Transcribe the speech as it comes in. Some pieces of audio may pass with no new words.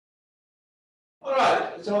All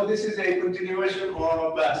right, so this is a continuation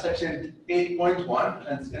of section 8.1,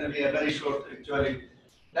 and it's going to be a very short, actually,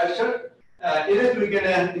 lecture. In it, we're going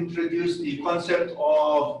to introduce the concept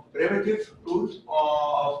of primitive root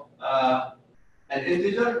of an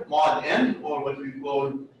integer, mod n, or what we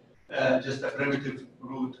call just a primitive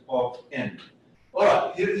root of n. All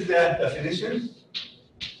right, here is the definition.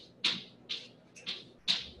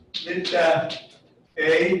 Let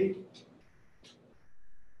a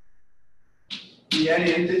be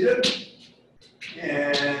any integer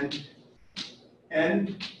and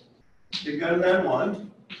n bigger than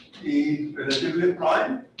 1 be relatively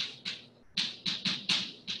prime.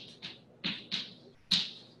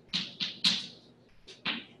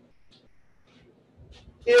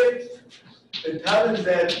 If it happens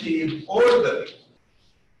that the order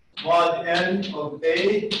mod n of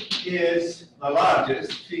A is the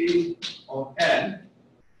largest phi of n,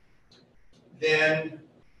 then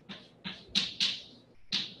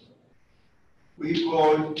we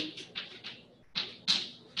call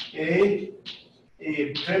a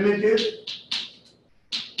primitive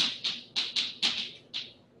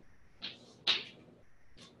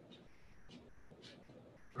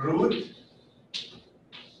root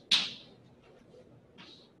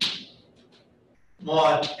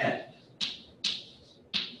mod n,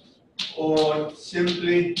 or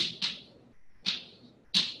simply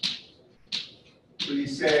we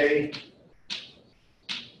say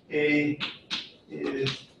A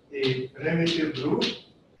is a primitive root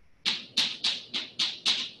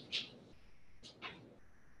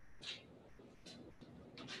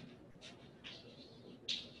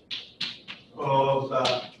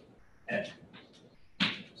of n.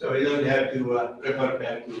 So we don't have to refer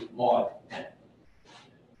back to mod n.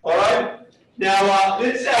 All right. Now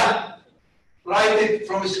let's write it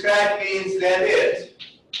from scratch. Means that is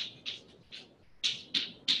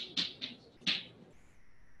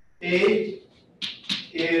A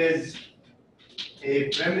is a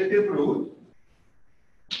primitive root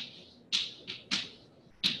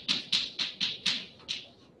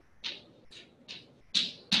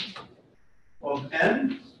of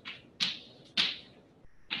n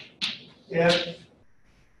if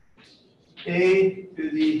A to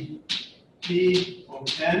the p of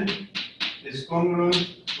n is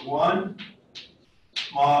congruent to 1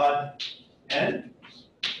 mod n,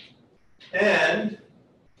 and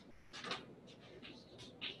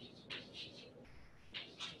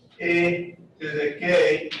A to the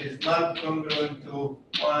k is not congruent to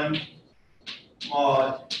 1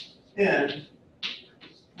 mod n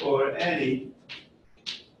for any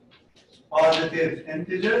positive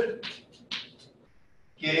integer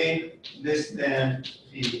k less than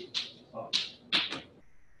p.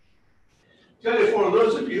 Actually, for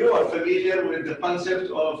those of you who are familiar with the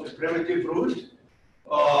concept of the primitive root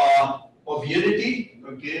of unity,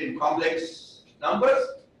 okay, in complex numbers,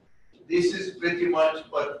 this is pretty much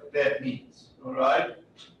what that means. All right,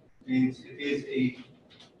 it means it is a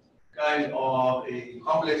kind of a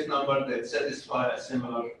complex number that satisfies a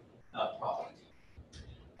similar property.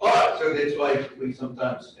 All right, so that's why we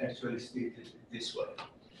sometimes actually state it this way.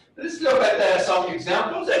 Let's look at some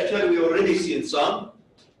examples. Actually, we already seen some.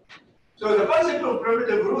 So the concept of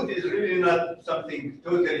primitive root is really not something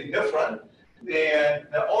totally different.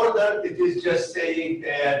 The order, it is just saying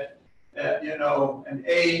that you know, an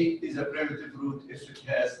A is a primitive root if it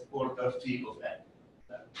has order phi of n.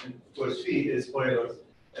 And of course, phi is Euler's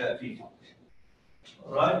phi function.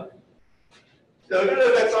 All right. So we're going to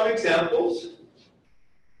look at some examples.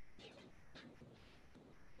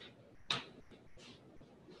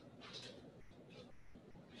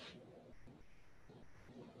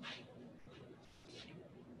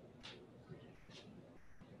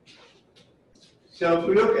 So if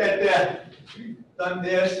we look at done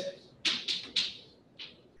this,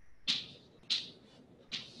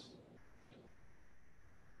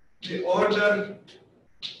 the order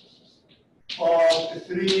of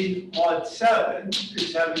 3 mod 7,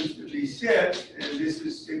 this happens to be 6, and this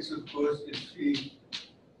is 6, of course, is 3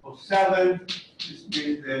 of 7. This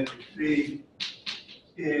means that 3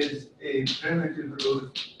 is a primitive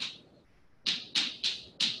root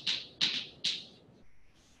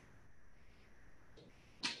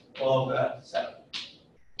of 7.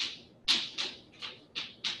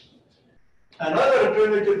 Another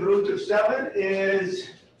primitive root of 7 is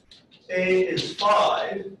A is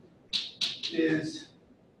 5, is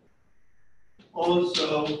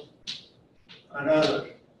also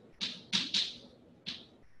another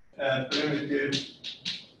primitive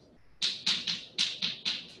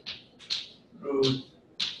root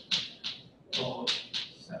of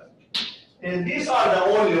 7. And these are the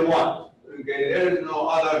only one. Okay, there is no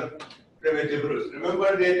other primitive roots.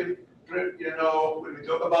 Remember that, when we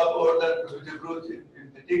talk about order, primitive roots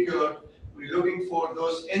in particular, we're looking for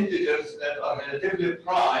those integers that are relatively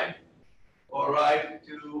prime, all right,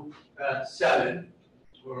 to 7,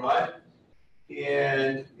 all right?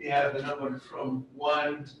 And we have the number from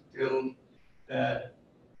 1 till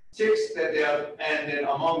 6 that they are, and then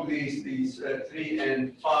among these 3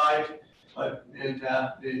 and 5, and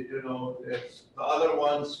the other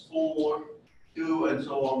ones 4, 2, and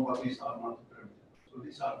so on, but these are not primitive. So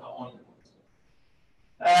these are the only ones.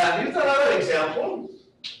 Here's another example.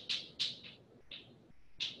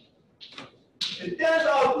 It turns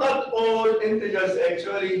out not all integers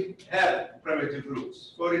actually have primitive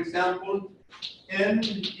roots. For example, n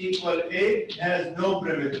equal 8 has no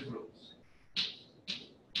primitive roots.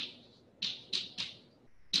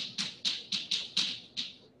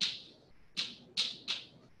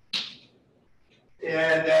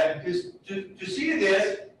 And to see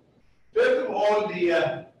this, first of all,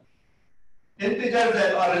 the integers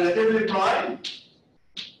that are relatively prime,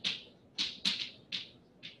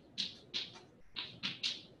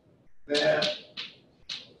 that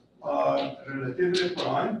are relatively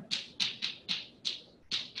prime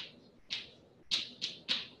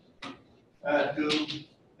to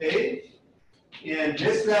 8 and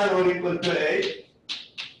less than or equal to 8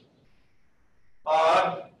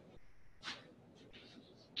 are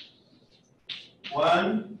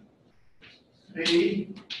 1,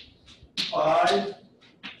 3, 5,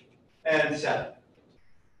 and 7.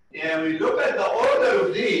 And we look at the order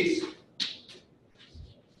of these.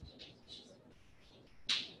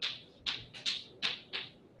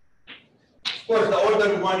 Of course, the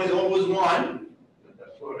order of 1 is always 1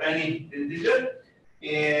 for any integer,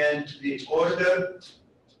 and the order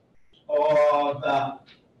of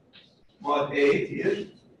mod 8 here,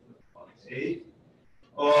 8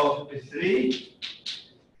 of 3.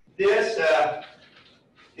 This,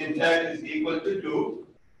 in fact, is equal to 2,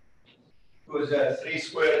 because 3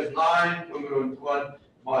 squared is 9, congruent to 1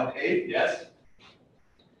 mod 8, yes.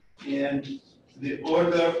 And the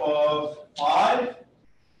order of 5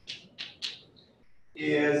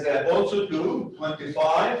 is also 2,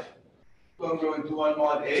 25, congruent to 1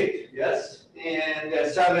 mod 8, yes. And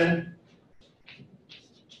 7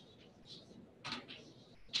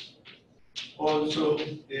 also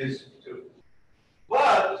is 2.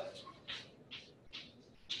 But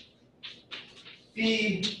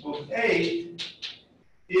P of 8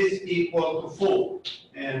 is equal to 4,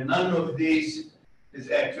 and none of these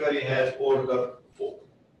actually has order 4.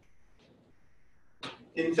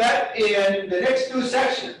 In fact, in the next two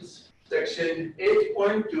sections, section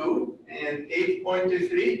 8.2 and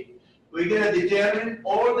 8.3, we're going to determine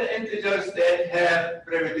all the integers that have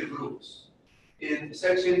primitive roots. In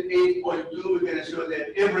section 8.2, we're going to show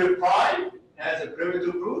that every prime has a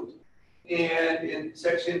primitive root, and in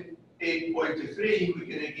section 8.3, we're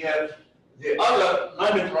going to give the other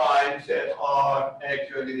non-primes that are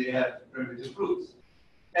actually, they have primitive roots.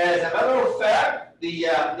 As a matter of fact, the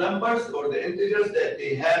numbers or the integers that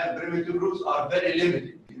they have primitive roots are very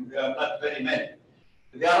limited. There are not very many.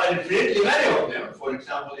 There are infinitely many of them. For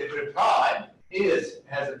example, every prime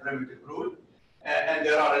has a primitive root, and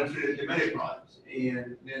there are infinitely many primes.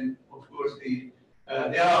 And then, of course,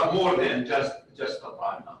 there are more than just a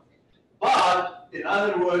prime number. But in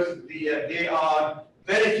other words, they are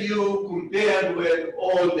very few compared with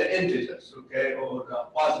all the integers, okay, or the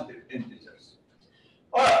positive integers.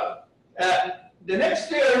 All right. The next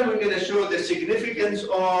term, we're going to show the significance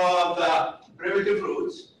of primitive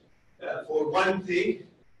roots. For one thing,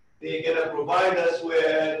 they're going to provide us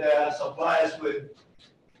with, supply us with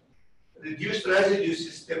reduced residue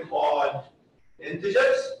system on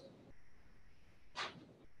integers.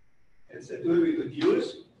 It's a tool we could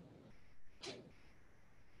use.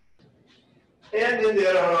 And then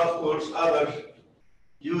there are, of course, other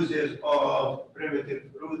uses of primitive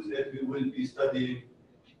roots that we will be studying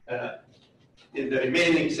in the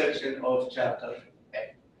remaining section of chapter 8.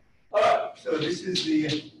 All right, so this is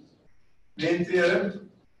the main theorem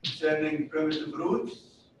concerning primitive roots.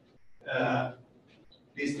 At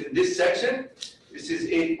least in this section, this is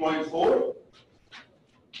 8.4.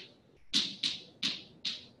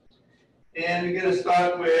 And we're going to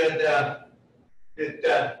start with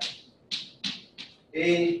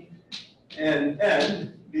A and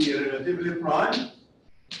N be relatively prime.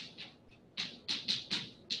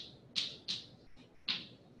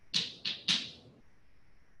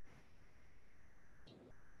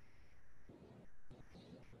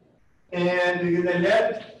 And we're going to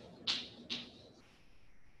let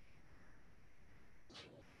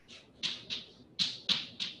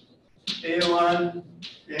A1,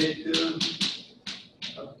 A2,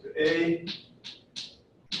 up to A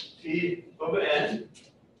phi of n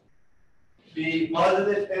be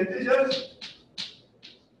positive integers.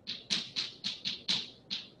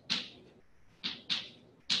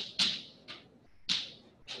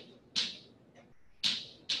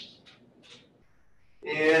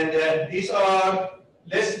 And these are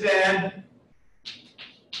less than,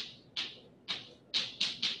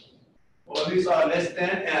 or these are less than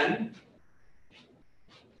n,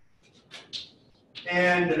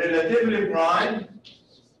 and relatively prime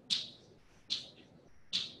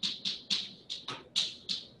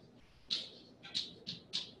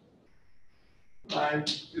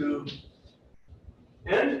to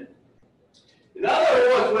n. In other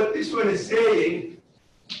words, what this one is saying,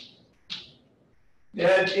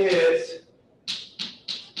 that is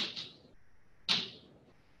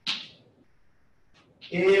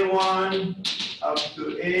A1 up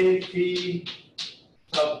to A phi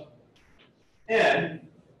sub n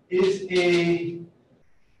is the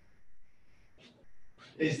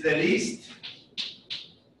least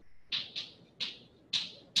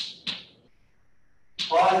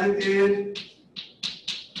positive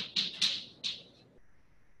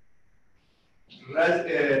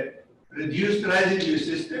reduced residue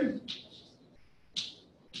system.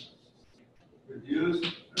 Reduced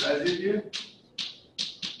residue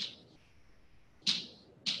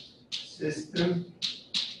system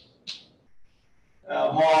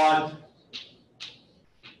mod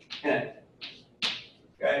n.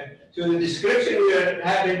 Okay, so the description we are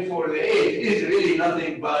having for the A is really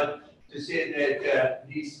nothing but to say that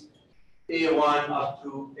these A1 up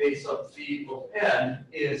to A sub phi of n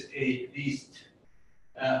is a least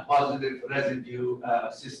positive residue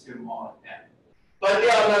system on n. But they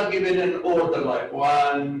are not given an order like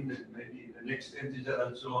 1, maybe the next integer,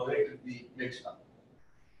 and so on. They could be mixed up.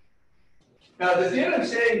 Now, the theorem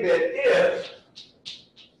is saying that if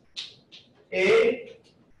A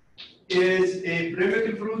is a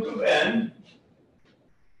primitive root of n,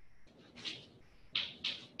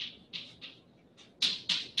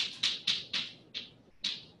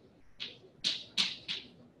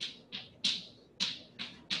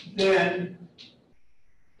 then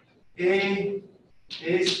A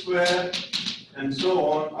squared, and so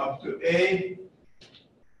on, up to A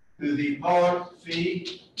to the power phi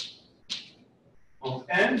of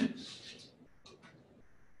n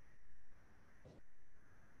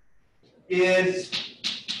is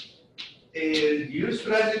a reduced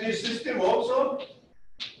residue system also.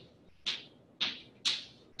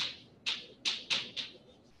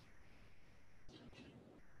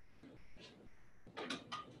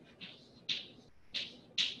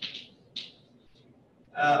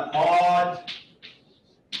 Mod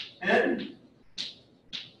n,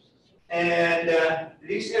 and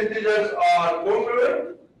these integers are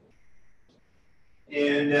congruent,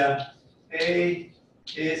 and A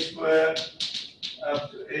squared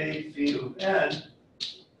up to A phi of n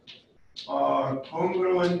are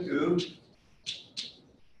congruent to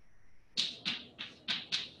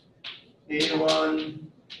A1,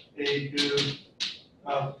 A2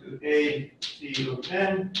 up to A phi of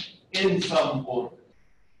n in some order.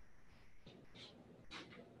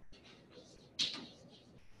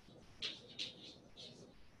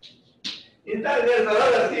 In fact, there's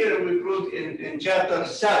another theorem we proved in chapter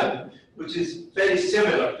 7, which is very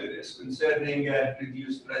similar to this, concerning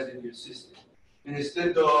reduced residue system. And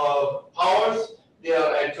instead of powers, they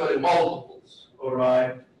are actually multiples, all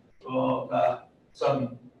right, of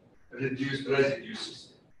some reduced residue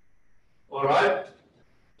system. All right?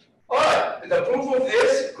 All right, the proof of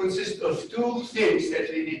this consists of two things that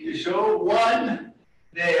we need to show. One,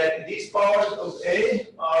 that these powers of A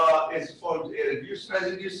is formed a reduced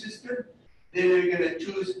residue system. Then we're going to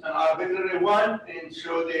choose an arbitrary one and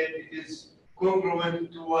show that it is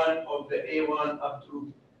congruent to one of the A1 up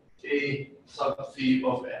to A sub phi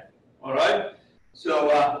of n. All right? So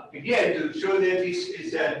again, to show that this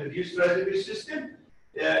is a reduced residue system,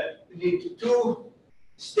 we need two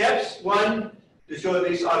steps. One, to show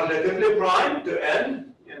these are relatively prime to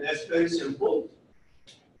n, and that's very simple.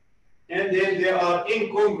 And then they are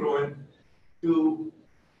incongruent to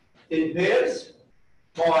in pairs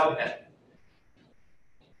mod n.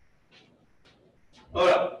 All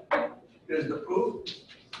right, here's the proof.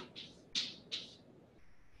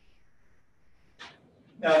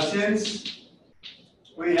 Now, since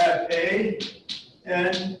we have A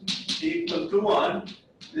n equal to 1,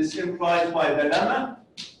 this implies by the lemma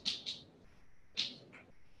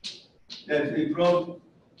that we proved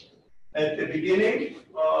at the beginning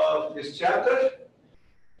of this chapter,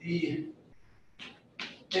 the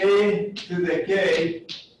A to the k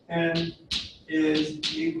n is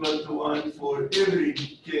equal to 1 for every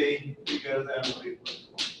k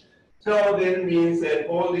So then means that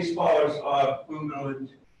all these powers are congruent,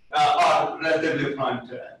 are relatively prime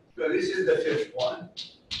to n. So this is the fifth one.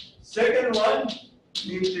 Second one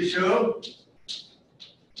needs to show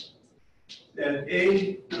that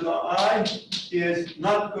a to the I is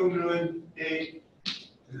not congruent a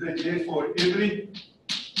to the j for every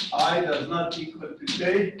I does not equal to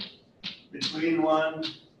j between 1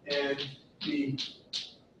 and p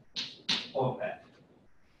of n.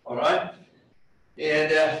 All right?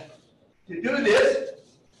 And to do this,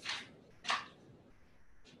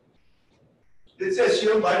 let's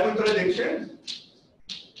assume by contradiction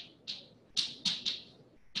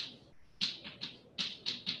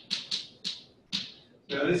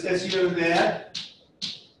so let's assume that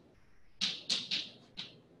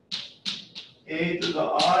a to the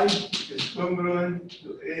I is congruent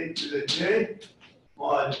to a to the j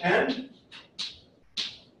mod n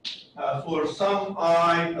for some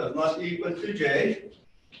I does not equal to j,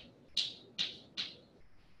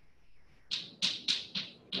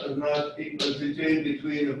 does not equal to j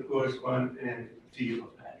between, of course, 1 and p of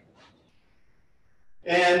n.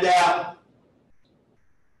 And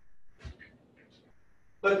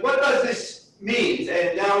but what does this mean?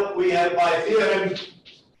 And now we have by theorem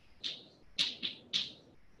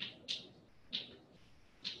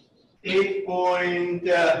eight point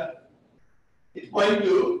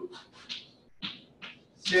two,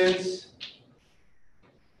 since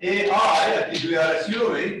AI, that is we are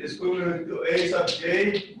assuming, is equivalent to A sub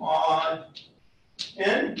j mod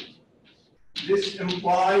n. This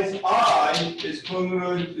implies I is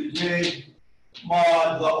congruent to j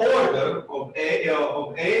mod the order of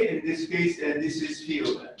A in this case, and this is phi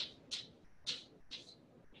of n.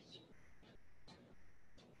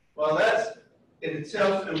 Well, that in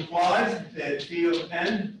itself implies that phi of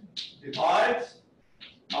n divides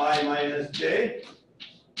I minus j,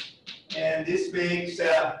 and this makes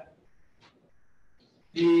phi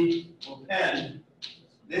of n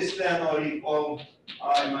less than or equal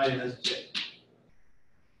I minus j.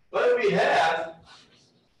 But we have,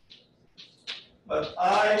 but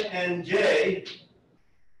I and j,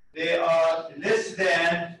 they are less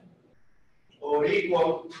than or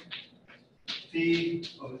equal phi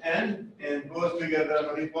of n, and both together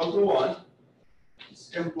are equal to 1.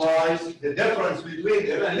 This implies the difference between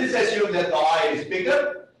them, and let's assume that the I is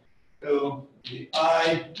bigger. So the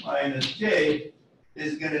I minus j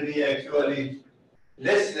is going to be actually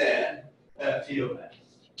less than phi of n.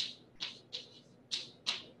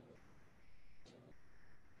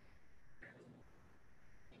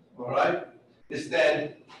 All right? Less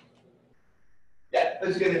than, yeah,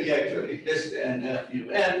 it's going to be actually less than phi of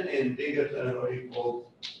n and bigger than or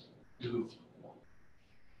equal to 1.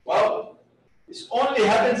 Well, this only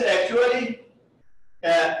happens actually,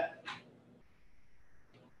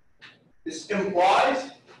 this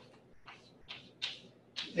implies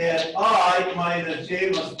that I minus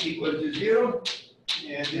j must equal to 0,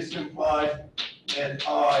 and this implies that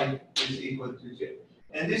I is equal to j.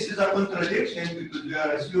 And this is a contradiction because we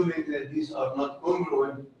are assuming that these are not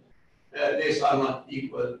congruent, these are not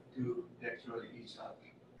equal to actually each other.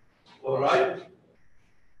 All right?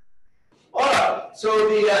 All right, so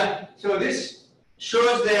so this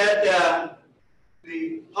shows that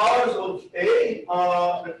the powers of A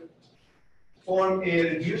form a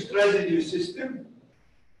reduced residue system.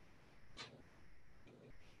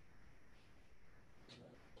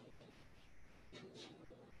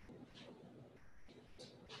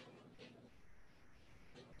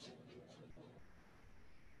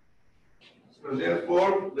 So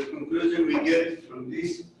therefore, the conclusion we get from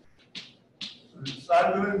this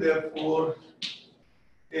argument, therefore,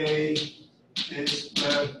 A is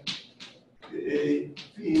where a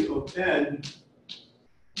phi of n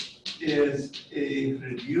is a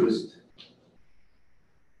reduced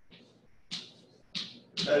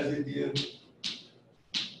residue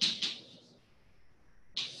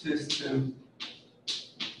system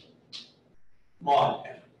mod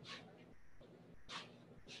n.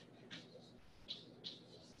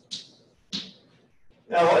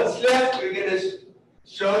 Now what's left? We're going to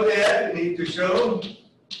show that. We need to show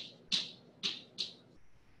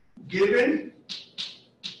given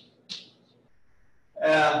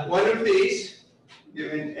one of these,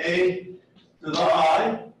 given A to the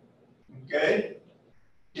I, okay,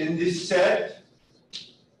 in this set,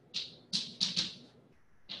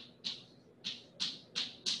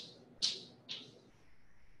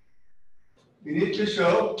 we need to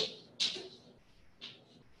show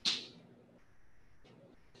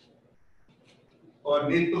or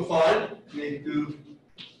need to find,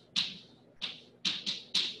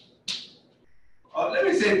 let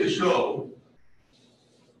me say to show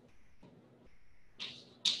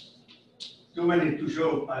too many to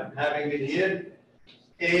show. I'm having it here.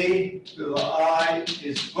 A to the I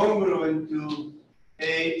is congruent to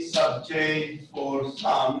A sub j for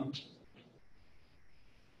some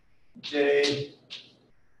j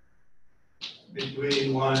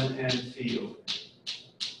between 1 and field.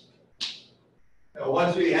 Now,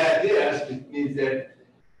 once we have this, it means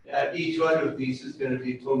that each one of these is going to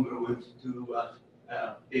be congruent to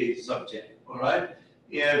A sub j. All right?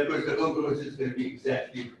 And of course, the congruence is going to be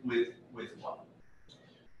exactly with 1.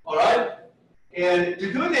 All right? And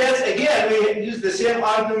to do this, again, we use the same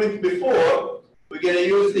argument before. We're going to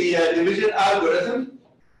use the division algorithm.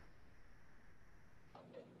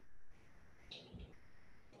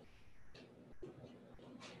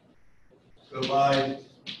 So by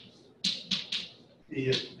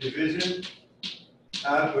the division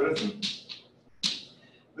algorithm,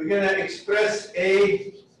 we're going to express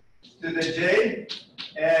A to the j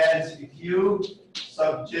as q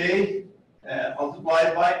sub j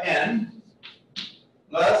multiplied by n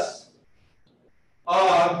plus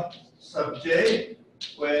r sub j,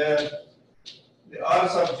 where the r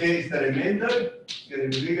sub j is the remainder,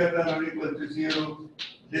 going to be bigger than or equal to 0,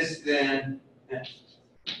 less than n.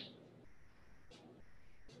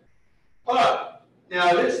 All right,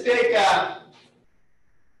 now let's take a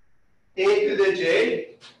to the j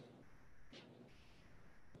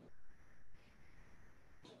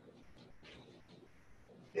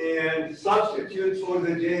and substitute for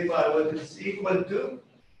the j by what is equal to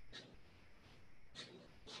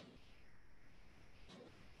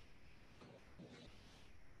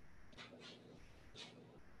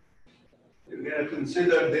we're going to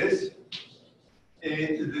consider this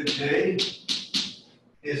A to the j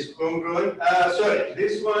is congruent. Sorry,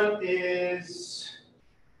 this one is,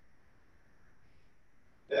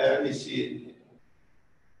 let me see.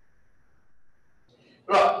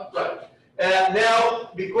 Right.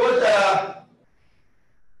 Now, because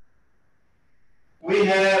we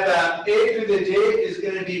have A to the j is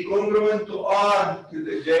going to be congruent to R to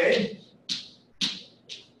the j.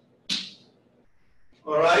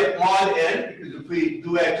 All right, mod n, because if we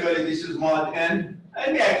do actually, this is mod n.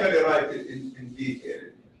 Let me actually write it in detail.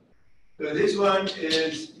 So this one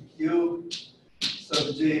is q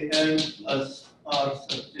sub j n plus r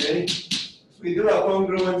sub j. If we do a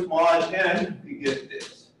congruent mod n, we get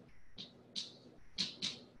this.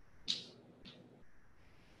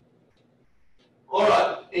 All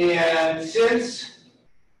right, and since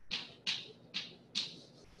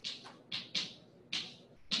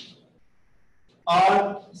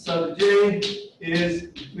r sub j is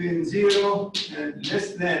between 0 and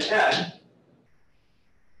less than n,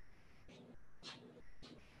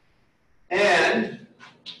 and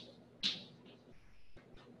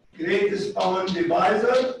greatest common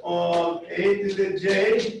divisor of A to the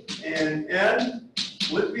j and n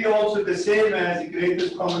would be also the same as the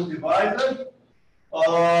greatest common divisor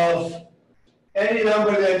of any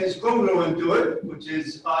number that is congruent to it, which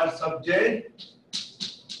is r sub j,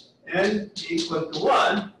 n equal to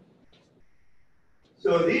 1.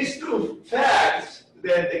 So these two facts,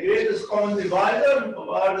 that the greatest common divisor of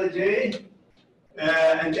r to j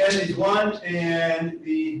and n is 1, and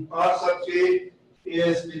the r sub j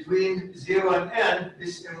is between 0 and n,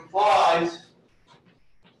 this implies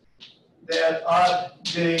that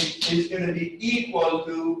rj is going to be equal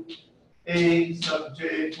to A sub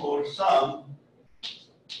j for some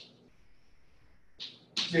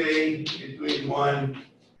j between 1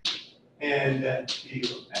 and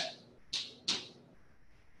 0.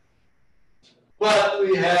 But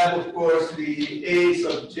we have, of course, the A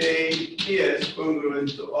sub j is congruent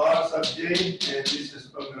to R sub j, and this is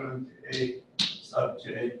congruent to A sub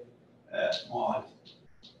j mod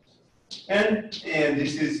n, and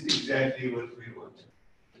this is exactly what we want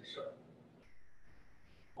to show.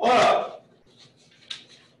 All right.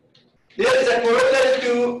 There is a corollary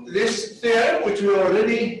to this theorem, which we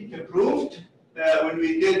already proved when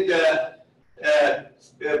we did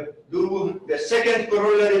do the second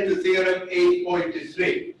corollary to theorem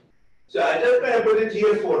 8.3. So I just going to put it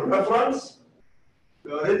here for reference.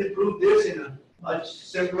 We already proved this in a much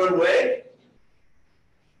simpler way.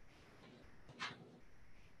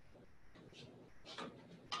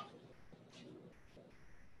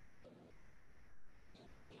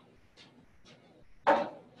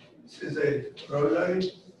 This is a corollary.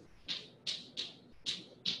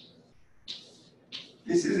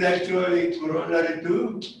 This is actually corollary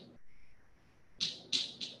to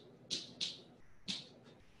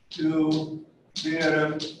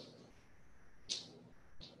theorem.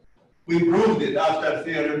 We proved it after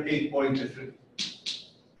theorem 8.3.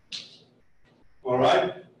 All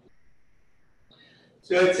right.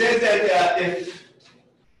 So it says that if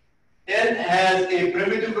n has a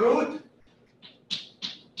primitive root,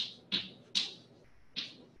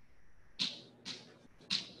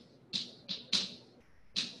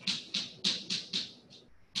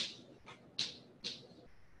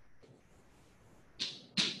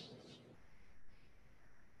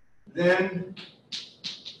 then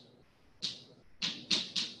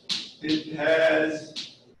it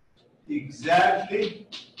has exactly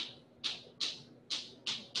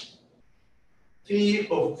phi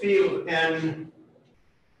of n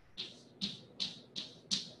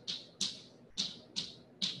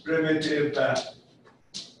primitive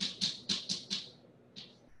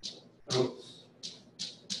roots.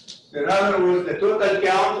 So in other words, the total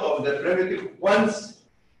count of the primitive, once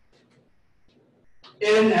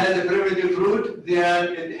n has a primitive root,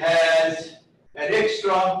 then it has an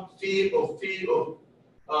extra phi of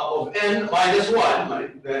n minus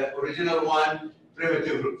 1, the original one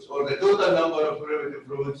primitive roots, or the total number of primitive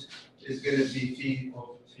roots is going to be phi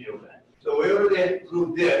of n. So we already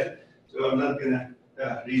proved there, so I'm not going to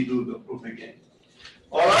redo the proof again.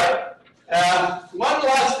 All right. One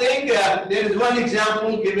last thing. There is one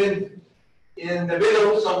example given in the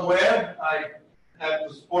middle somewhere. I have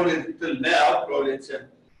to spoil it till now, probably it's a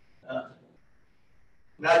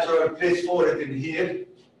natural place for it in here,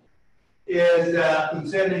 is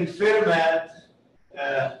concerning Fermat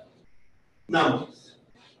numbers.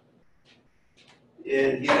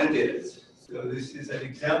 And here it is. So this is an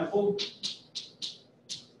example.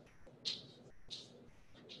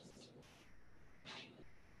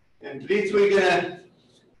 And please,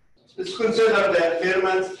 let's consider the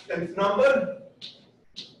Fermat's 10th number.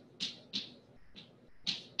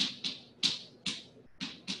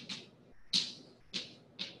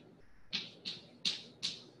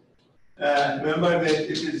 Remember that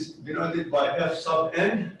it is denoted by f sub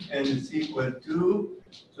n, and it's equal to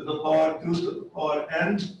the power 2 to the power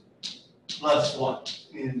n plus 1.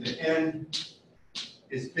 And the n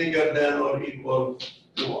is bigger than or equal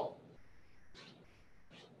to 1.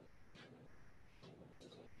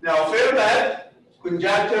 Now, Fermat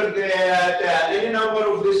conjectured that any number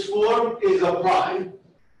of this form is a prime,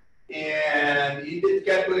 and he did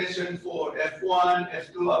calculation for f1,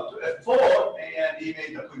 f2 up to f4, and he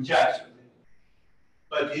made a conjecture.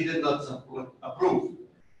 But he did not approve.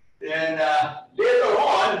 Then later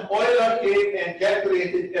on, Euler came and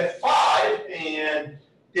calculated f5, and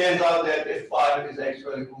turns out that f5 is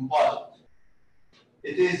actually composite.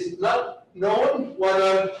 It is not known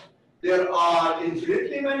whether there are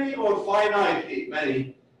infinitely many or finitely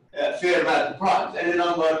many Fermat primes. Any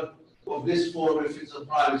number of this form, if it's a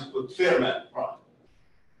prime, is called Fermat prime.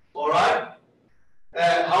 All right?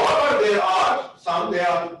 However, there are some, they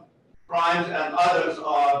are primes and others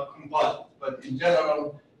are composite. But in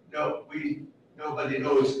general, nobody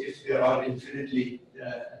knows if there are infinitely,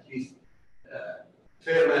 at least,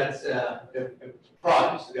 Fermat's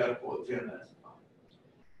primes. They are called Fermat's primes.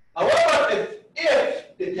 However, if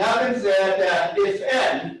it happens that if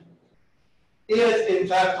n is in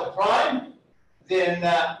fact a prime, then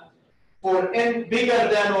for n bigger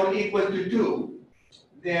than or equal to 2,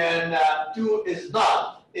 then 2 is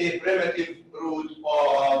not a primitive root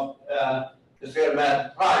of the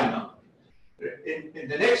Fermat prime number. In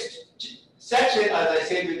the next section, as I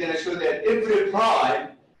said, we're going to show that every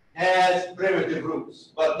prime has primitive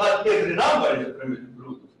roots, but not every number is a primitive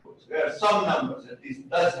root, of course. There are some numbers, at least,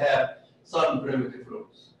 does have some primitive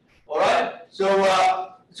roots. All right? So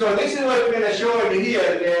this is what we're going to show in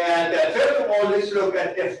here. And first of all, let's look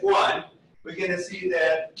at F1. We're going to see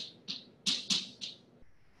that.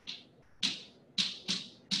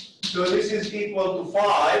 So this is equal to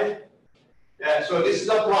 5. So this is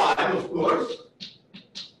a prime, of course.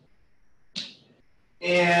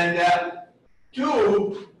 And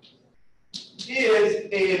 2 is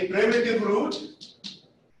a primitive root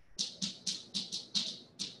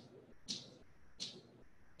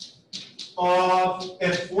of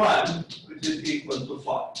F1, which is equal to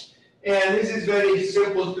 5. And this is very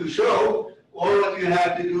simple to show. All what you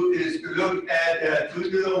have to do is to look at 2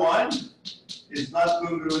 to the 1 is not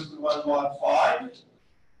congruent to 1 mod 5.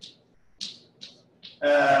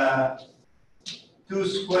 2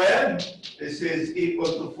 squared, this is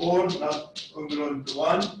equal to 4, not congruent to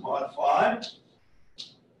 1 mod 5.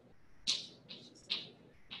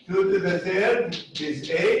 2 to the third is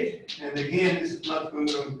 8, and again, this is not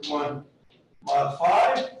congruent to 1 mod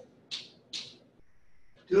 5.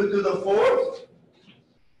 2 to the fourth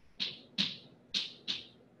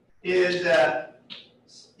is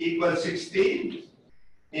equal 16,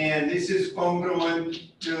 and this is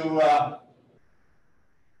congruent to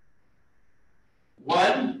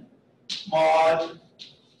 1 mod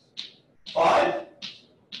 5.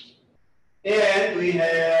 And we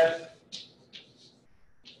have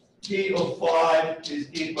P of 5 is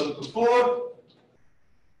equal to 4,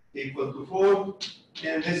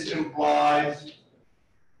 and this implies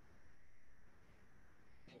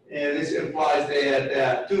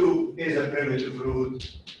that 2 is a primitive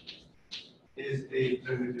root,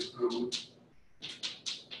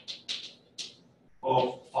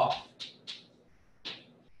 of 5.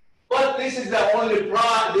 But this is the only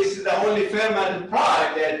Fermat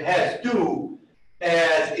prime that has 2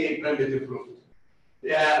 as a primitive root.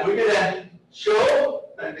 Yeah, we're gonna show,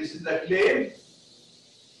 and this is the claim.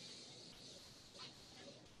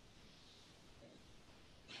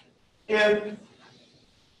 If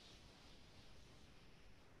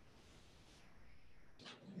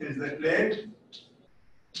here's the claim.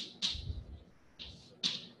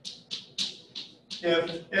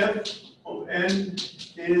 If f of n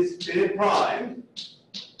is a prime,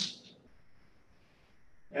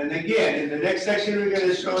 and again, in the next section, we're going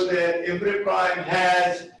to show that every prime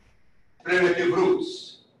has primitive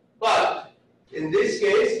roots. But in this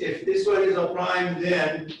case, if this one is a prime,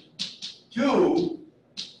 then 2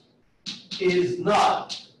 is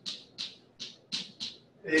not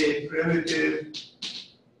a primitive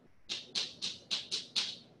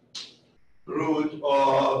root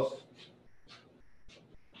of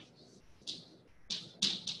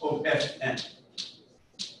Fn.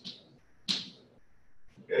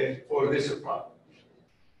 Okay, for this prime.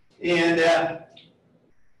 And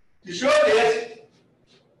to show this,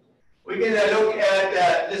 we're going to look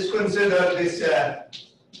at, let's consider this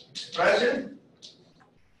expression,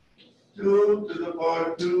 2 to the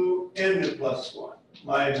power 2n plus 1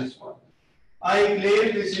 minus 1. I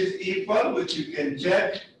claim this is equal, which you can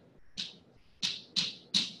check,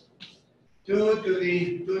 2 to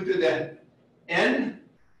the n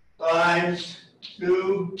times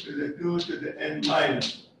 2 to the n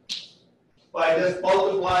minus 1. By just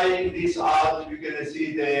multiplying these out, you're going to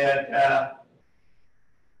see that,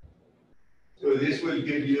 so this will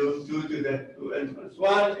give you 2 to the 2n plus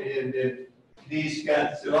 1, and then these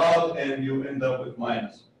cancel out, and you end up with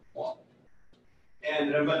minus 1.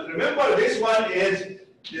 And remember, this one is,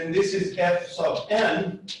 then this is f sub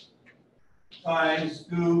n times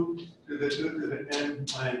 2 to the n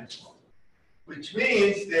minus 1, which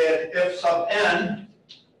means that f sub n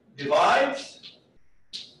divides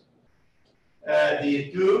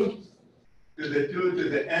the 2 to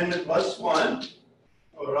the n plus 1,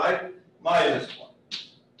 all right, minus 1.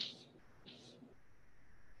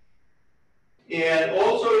 And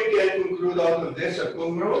also we can conclude out of this a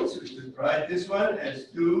congruence. We should write this one as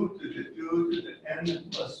 2 to the n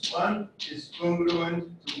plus 1 is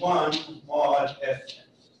congruent to 1 mod fn.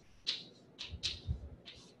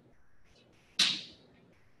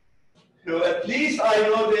 So at least I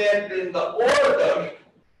know that in the order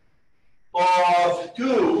of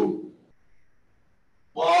 2,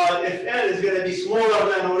 mod fn is going to be smaller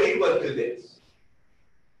than or equal to this.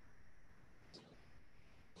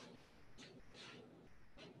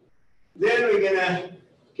 Then we're going to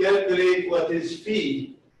calculate what is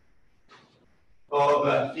phi of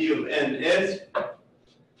n is.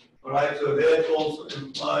 All right, so that also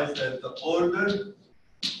implies that the order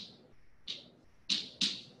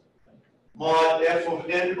mod f of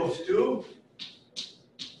n of 2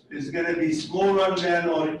 is going to be smaller than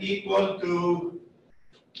or equal to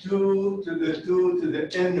 2 to the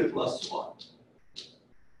n plus 1.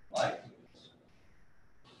 Like this.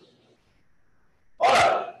 All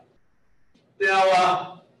right.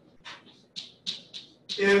 Now,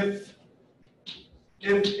 if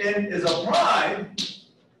n is a prime,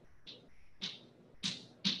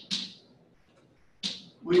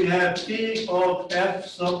 we have p of f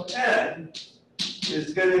sub n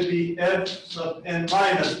is going to be f sub n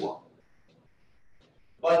minus 1.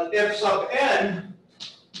 But f sub n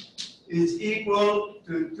is equal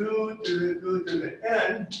to 2 to the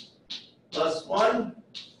n plus 1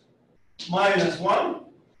 minus 1.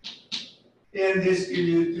 And this gives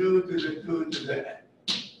you 2 to the n,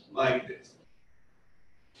 like this.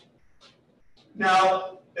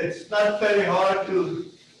 Now, it's not very hard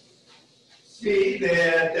to see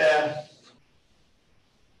that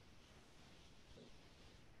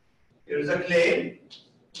here's a claim.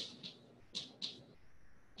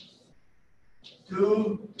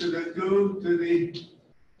 2 to the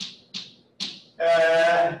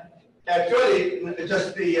actually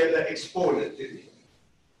just the exponent.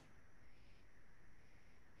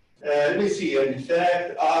 Let me see. In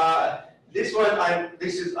fact, this one I'm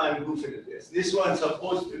goofing at this. This one's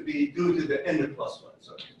supposed to be 2 to the n plus 1.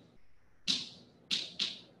 Sorry.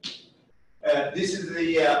 this is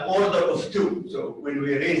the order of 2. So when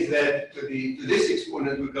we raise that to this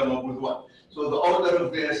exponent, we come up with 1. So the order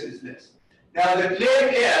of this is this. Now the claim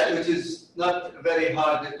is, which is not very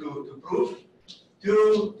hard to prove,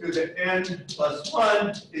 2 to the n plus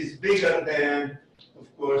 1 is bigger than, of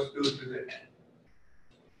course, 2 to the n.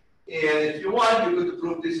 And if you want, you could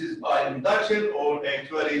prove this is by induction, or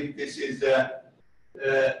actually this is,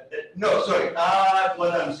 no, sorry,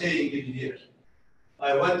 what I'm saying in here.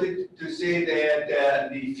 I wanted to say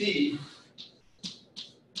that the phi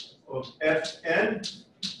of Fn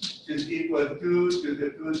is equal to the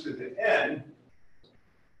 2 to the n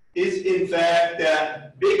is in fact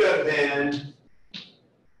bigger than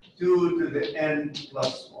 2 to the n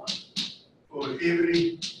plus 1 for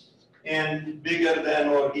every n bigger than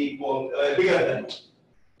or equal, bigger than 1.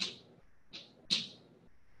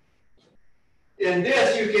 And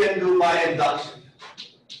this you can do by induction.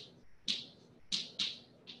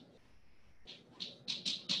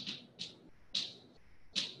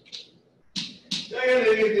 I'm going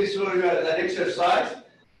to leave this for you as an exercise,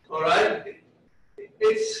 all right?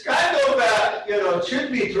 It's kind of, it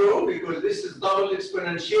should be true because this is double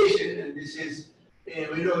exponentiation, and this is,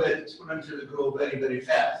 we know that exponentials grow very, very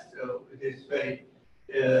fast, so it is very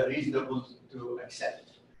reasonable to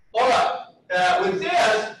accept. All right, with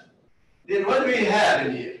this, then what do we have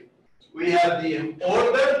in here? We have the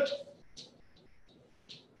order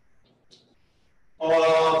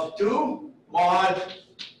of 2 mod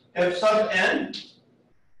f sub n,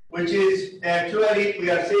 which is actually, we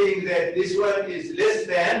are saying that this one is less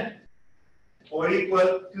than or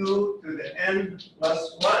equal to the n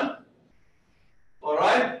plus 1, all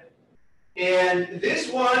right? And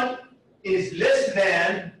this one is less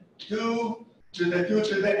than 2 to the 2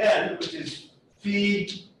 to the n, which is phi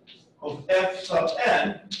of f sub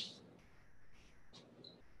n.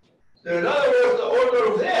 So in other words, the order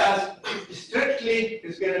of this strictly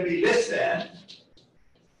is going to be less than,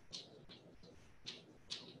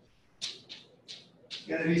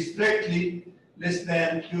 going to be strictly less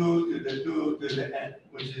than 2 to the 2 to the n,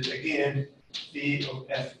 which is again phi of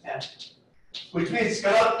fn, which means it's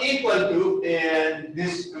cannot equal to, and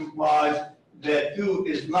this implies that 2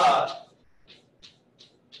 is not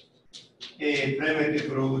a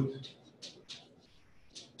primitive root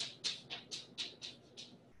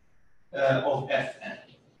of fn.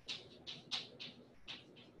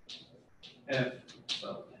 F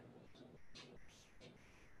sub n.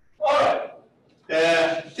 All right.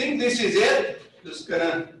 I think this is it. Just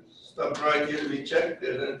gonna stop right here. We check if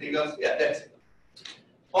there's anything else. Yeah, that's it.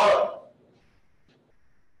 All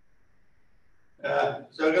right.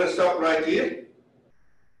 So I'm gonna stop right here.